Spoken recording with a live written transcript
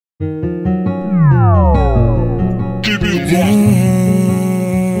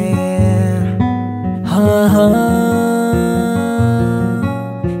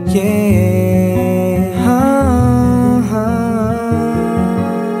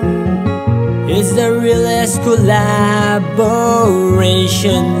It's the realest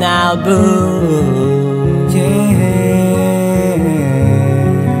collaboration album.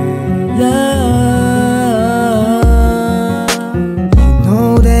 Love, you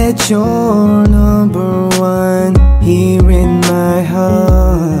know that you're number one here in my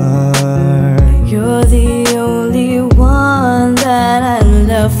heart. You're the only one that I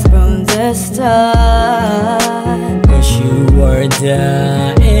love from the start. 'Cause you were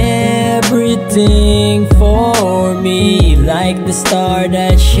the everything for me, like the star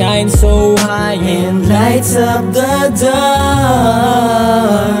that shines so high and lights up the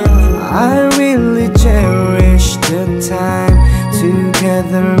dark. I really cherish the time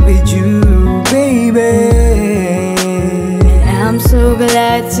together with you, baby. I'm so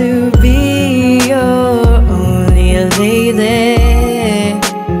glad to be your only lady.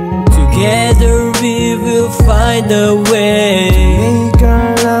 Together we will find a way make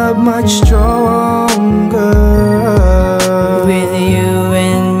our love much stronger. With you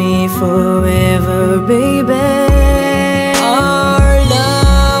and me forever, baby. Our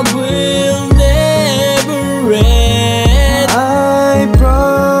love will never end. I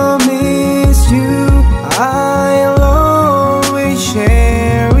promise you I'll always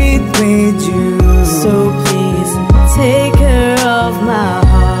share it with you. So please take care of my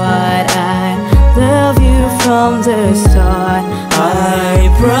heart. I love you from the start. I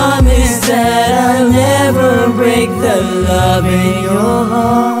promise that I'll never break the love in your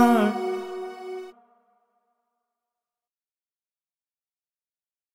heart.